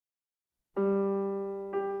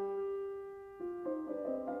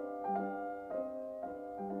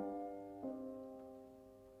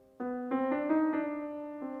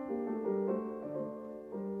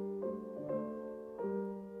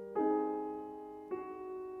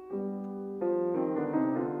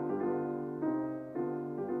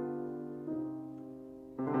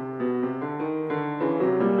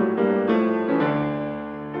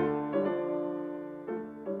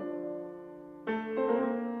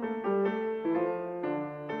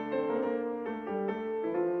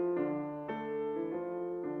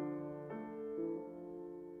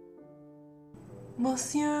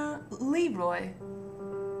Monsieur Leroy,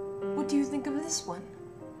 what do you think of this one?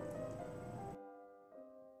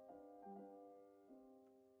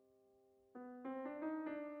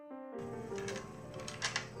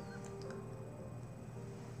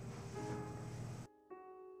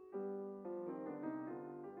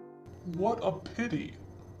 What a pity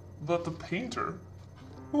that the painter,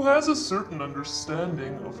 who has a certain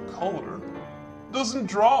understanding of color, doesn't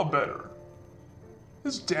draw better.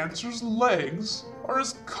 His dancer's legs are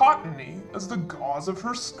as cottony as the gauze of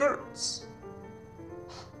her skirts.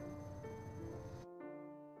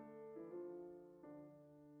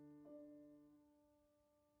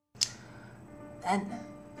 Then,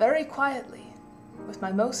 very quietly, with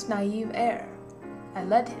my most naive air, I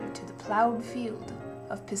led him to the plowed field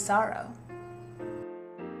of Pissarro.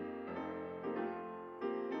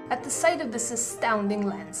 At the sight of this astounding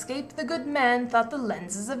landscape, the good man thought the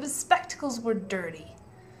lenses of his spectacles were dirty.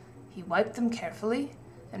 He wiped them carefully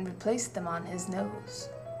and replaced them on his nose.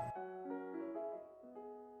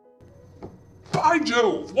 By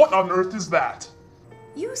Jove, what on earth is that?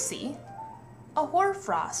 You see, a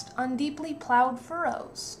hoarfrost on deeply plowed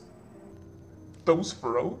furrows. Those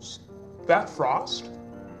furrows? That frost?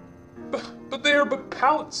 But they are but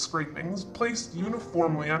palette scrapings placed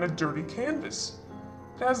uniformly on a dirty canvas.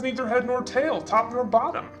 It has neither head nor tail, top nor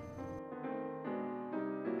bottom.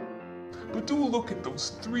 But do look at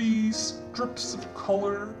those 3 strips of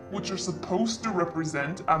color which are supposed to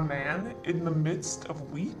represent a man in the midst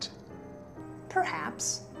of wheat.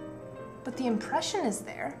 Perhaps, but the impression is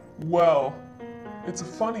there. Well, it's a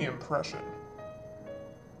funny impression.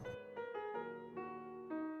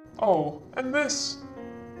 Oh, and this.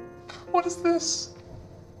 What is this?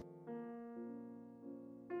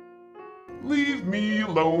 Leave me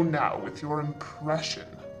alone now with your impression.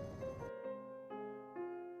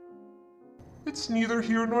 It's neither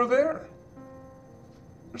here nor there.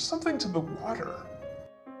 There's something to the water.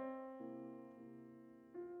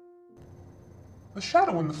 The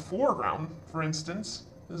shadow in the foreground, for instance,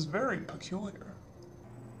 is very peculiar.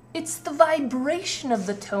 It's the vibration of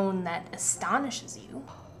the tone that astonishes you.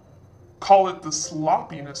 Call it the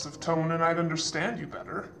sloppiness of tone and I'd understand you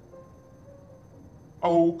better.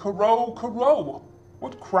 Oh, Corot, Corot,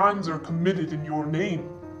 what crimes are committed in your name?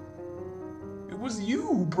 It was you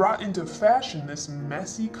who brought into fashion this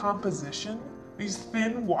messy composition, these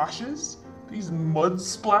thin washes, these mud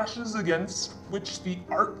splashes against which the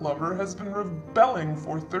art lover has been rebelling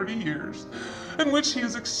for 30 years, and which he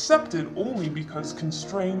has accepted only because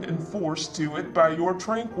constrained and forced to it by your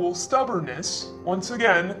tranquil stubbornness. Once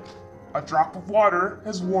again, a drop of water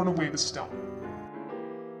has worn away the stone.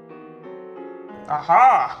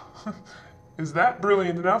 Aha! Is that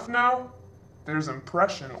brilliant enough now? There's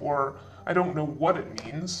impression, or I don't know what it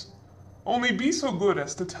means. Only be so good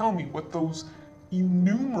as to tell me what those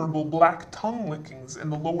innumerable black tongue lickings in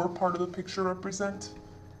the lower part of the picture represent.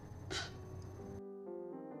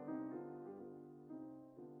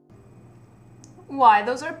 Why,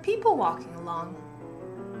 those are people walking along.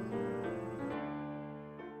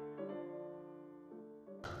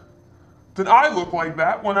 Did I look like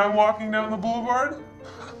that when I'm walking down the boulevard?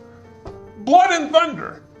 Blood and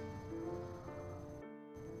thunder!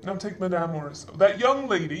 Now take Madame Morisot. That young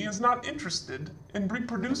lady is not interested in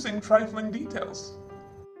reproducing trifling details.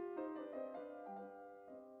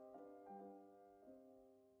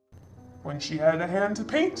 When she had a hand to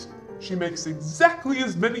paint, she makes exactly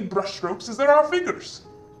as many brushstrokes as there are figures.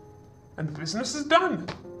 And the business is done.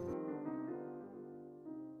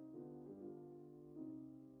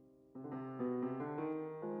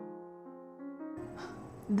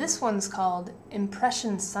 This one's called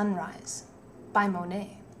Impression Sunrise by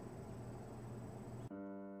Monet.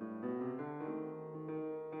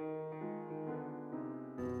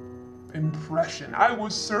 Impression. I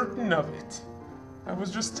was certain of it. I was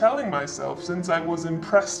just telling myself, since I was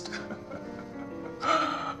impressed,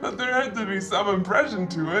 that there had to be some impression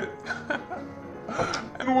to it.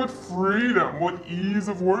 And what freedom, what ease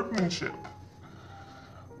of workmanship.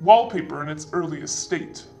 Wallpaper in its earliest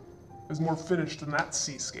state is more finished than that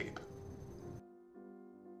seascape.